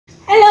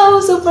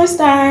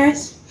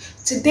superstars!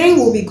 Today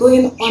we'll be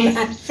going on an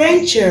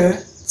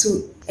adventure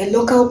to a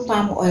local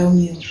palm oil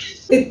mill.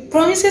 It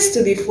promises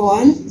to be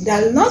fun,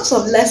 there are lots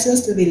of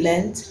lessons to be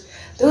learned.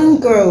 Don't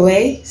go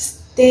away,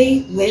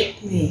 stay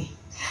with me.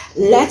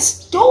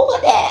 Let's do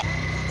it!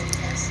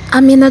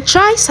 I'm in a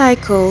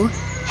tricycle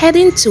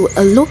heading to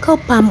a local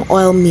palm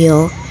oil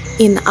mill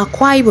in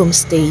Akwa Ibom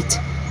State,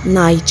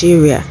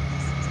 Nigeria.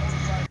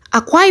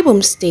 Akwa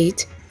Ibom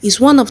State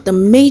is one of the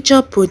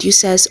major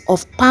producers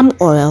of palm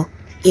oil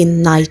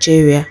in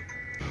Nigeria.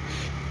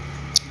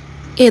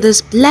 It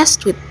is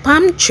blessed with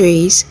palm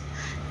trees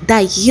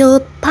that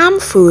yield palm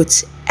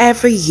fruits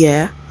every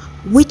year,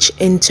 which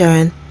in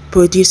turn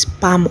produce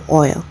palm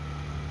oil.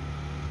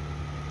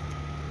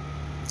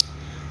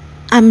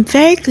 I'm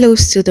very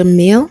close to the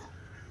mill.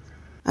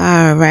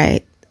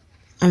 Alright,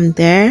 I'm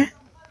there.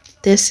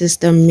 This is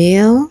the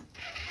mill.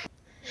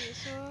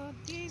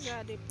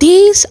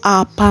 These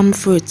are palm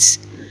fruits.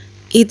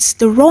 It's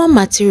the raw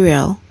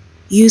material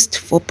used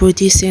for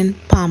producing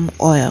palm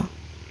oil.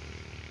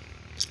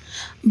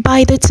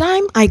 By the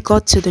time I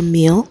got to the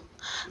mill,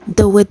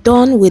 they were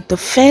done with the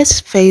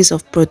first phase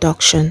of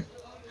production.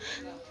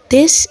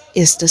 This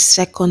is the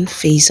second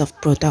phase of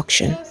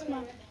production.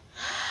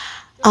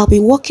 I'll be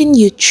walking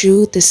you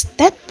through the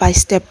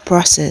step-by-step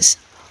process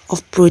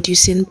of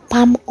producing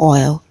palm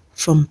oil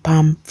from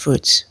palm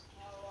fruits.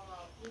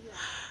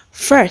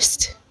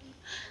 First,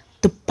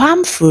 the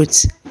palm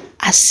fruits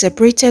are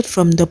separated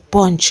from the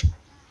bunch.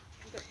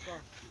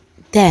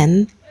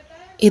 Then,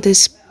 it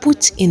is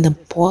put in a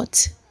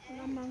pot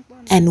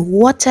and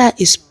water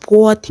is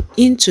poured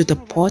into the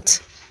pot.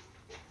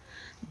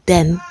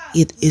 Then,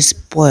 it is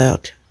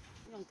boiled.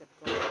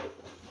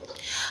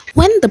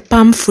 When the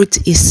palm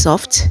fruit is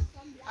soft,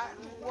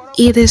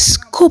 it is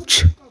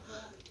scooped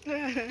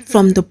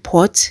from the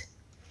pot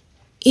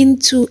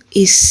into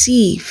a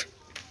sieve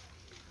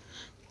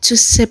to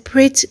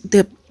separate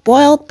the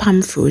boiled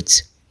palm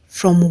fruit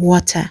from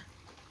water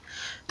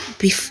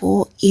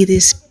before it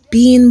is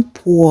being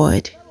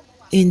poured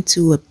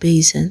into a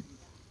basin.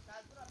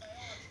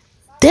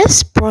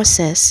 This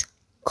process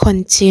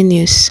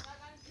continues.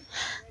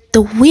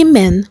 The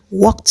women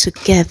work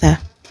together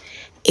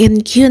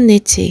in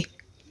unity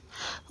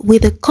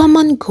with a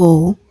common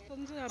goal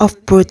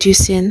of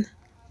producing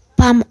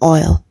palm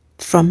oil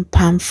from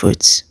palm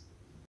fruits.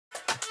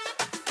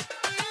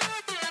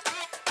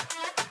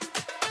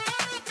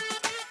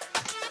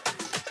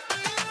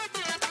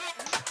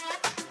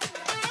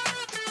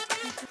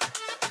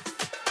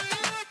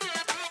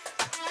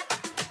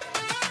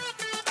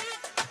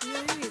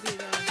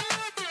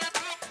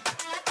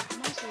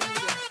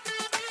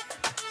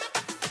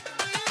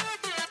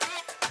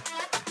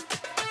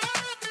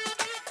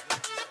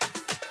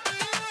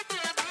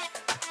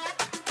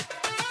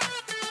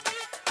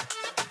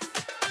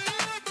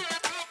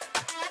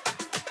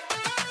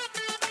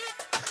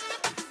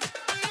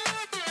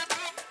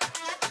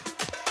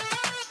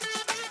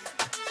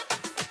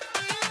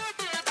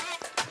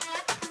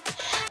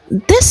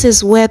 This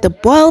is where the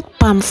boiled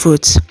palm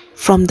fruit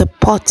from the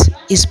pot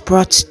is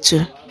brought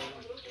to.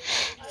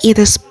 It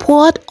is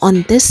poured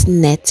on this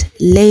net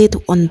laid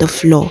on the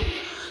floor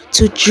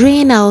to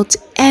drain out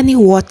any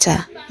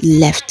water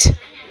left.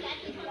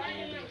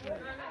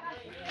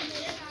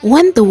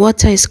 When the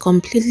water is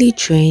completely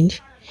drained,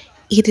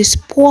 it is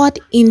poured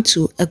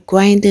into a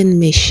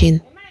grinding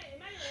machine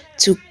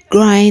to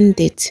grind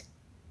it.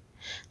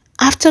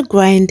 After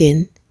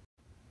grinding,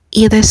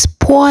 it is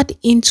poured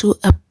into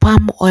a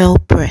palm oil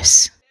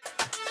press.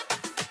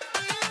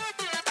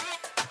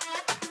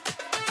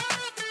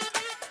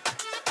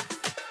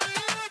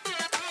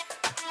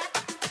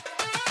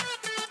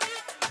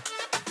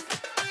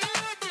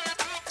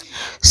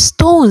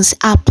 Stones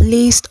are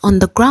placed on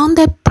the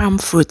grounded palm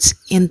fruits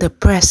in the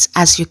press,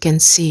 as you can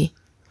see,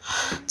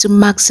 to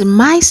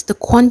maximize the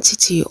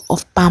quantity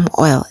of palm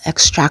oil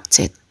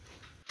extracted.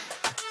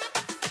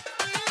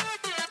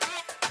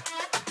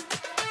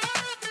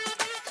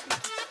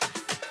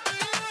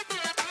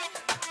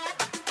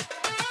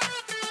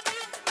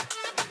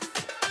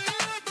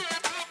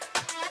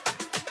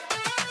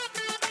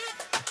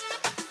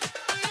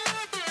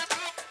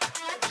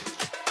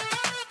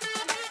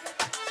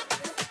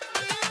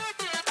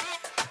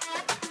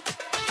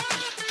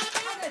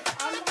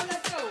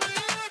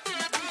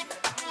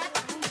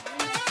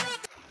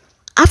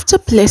 After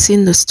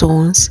placing the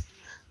stones,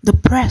 the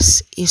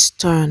press is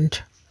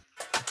turned.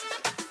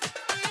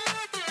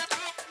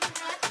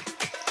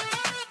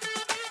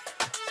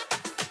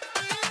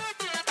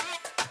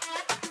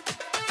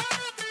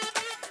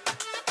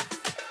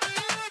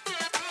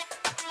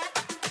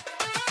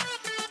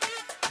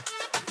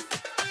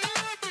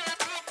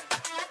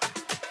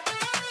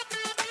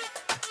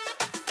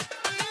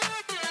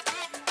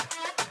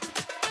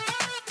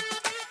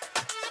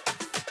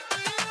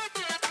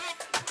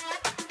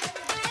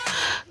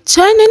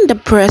 Turning the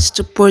press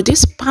to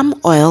produce palm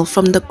oil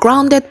from the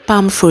grounded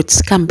palm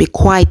fruits can be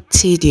quite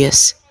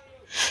tedious.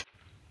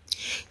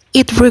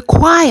 It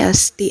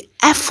requires the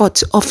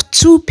effort of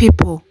two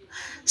people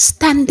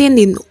standing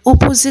in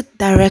opposite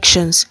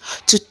directions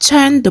to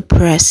turn the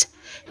press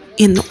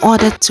in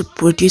order to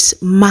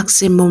produce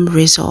maximum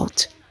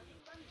result.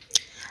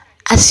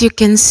 As you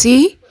can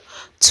see,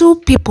 two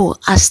people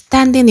are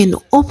standing in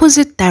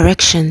opposite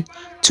direction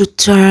to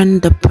turn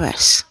the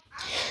press.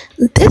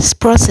 This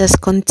process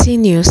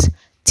continues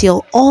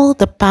till all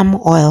the palm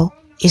oil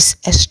is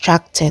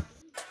extracted.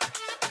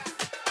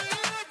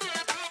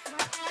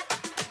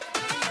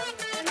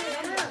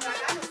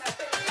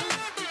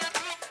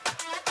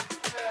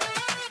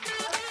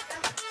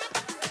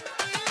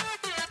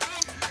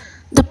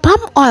 The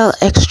palm oil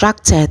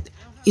extracted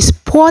is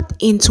poured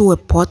into a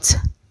pot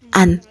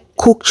and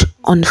cooked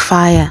on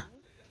fire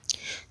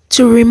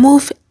to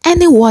remove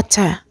any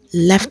water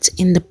left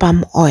in the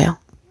palm oil.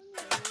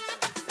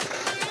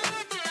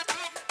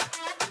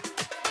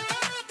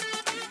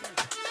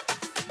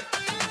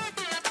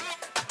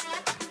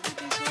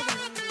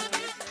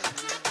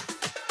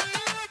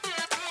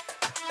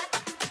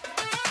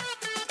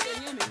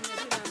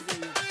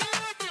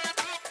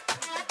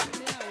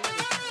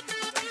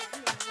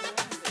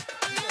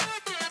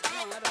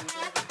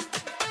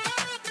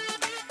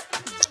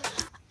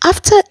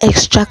 After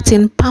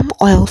extracting palm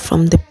oil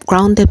from the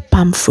grounded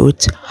palm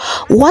fruit,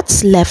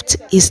 what's left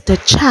is the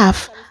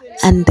chaff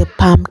and the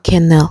palm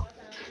kernel.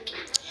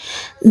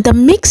 The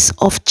mix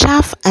of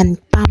chaff and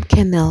palm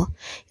kernel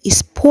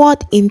is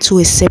poured into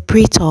a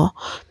separator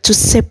to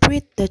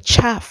separate the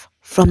chaff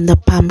from the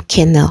palm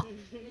kernel.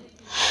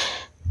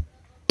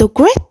 The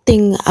great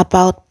thing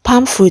about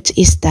palm fruit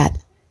is that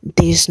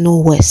there is no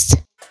waste.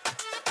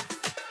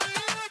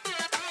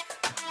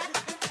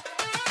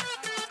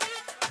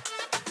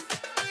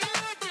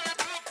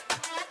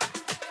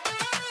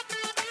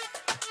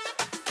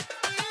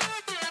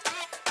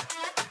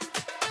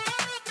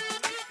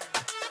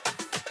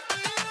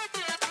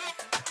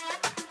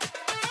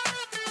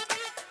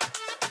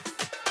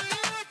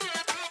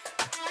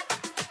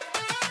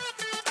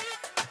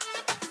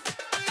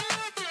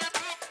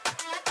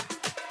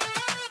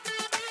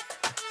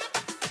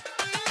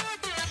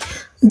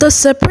 The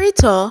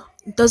separator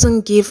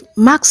doesn't give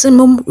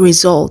maximum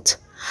result.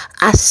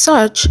 As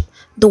such,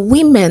 the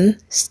women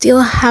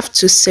still have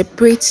to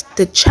separate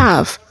the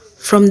chaff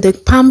from the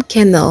palm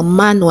kernel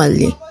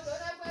manually.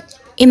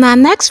 In our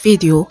next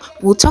video,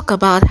 we'll talk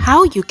about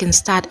how you can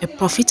start a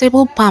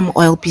profitable palm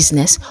oil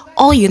business.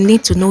 All you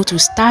need to know to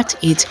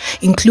start it,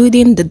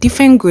 including the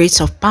different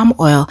grades of palm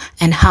oil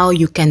and how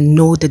you can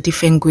know the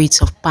different grades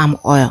of palm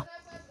oil.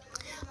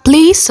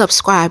 Please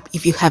subscribe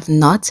if you have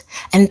not,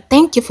 and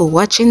thank you for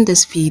watching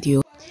this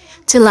video.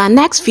 Till our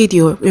next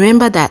video,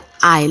 remember that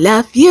I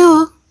love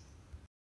you.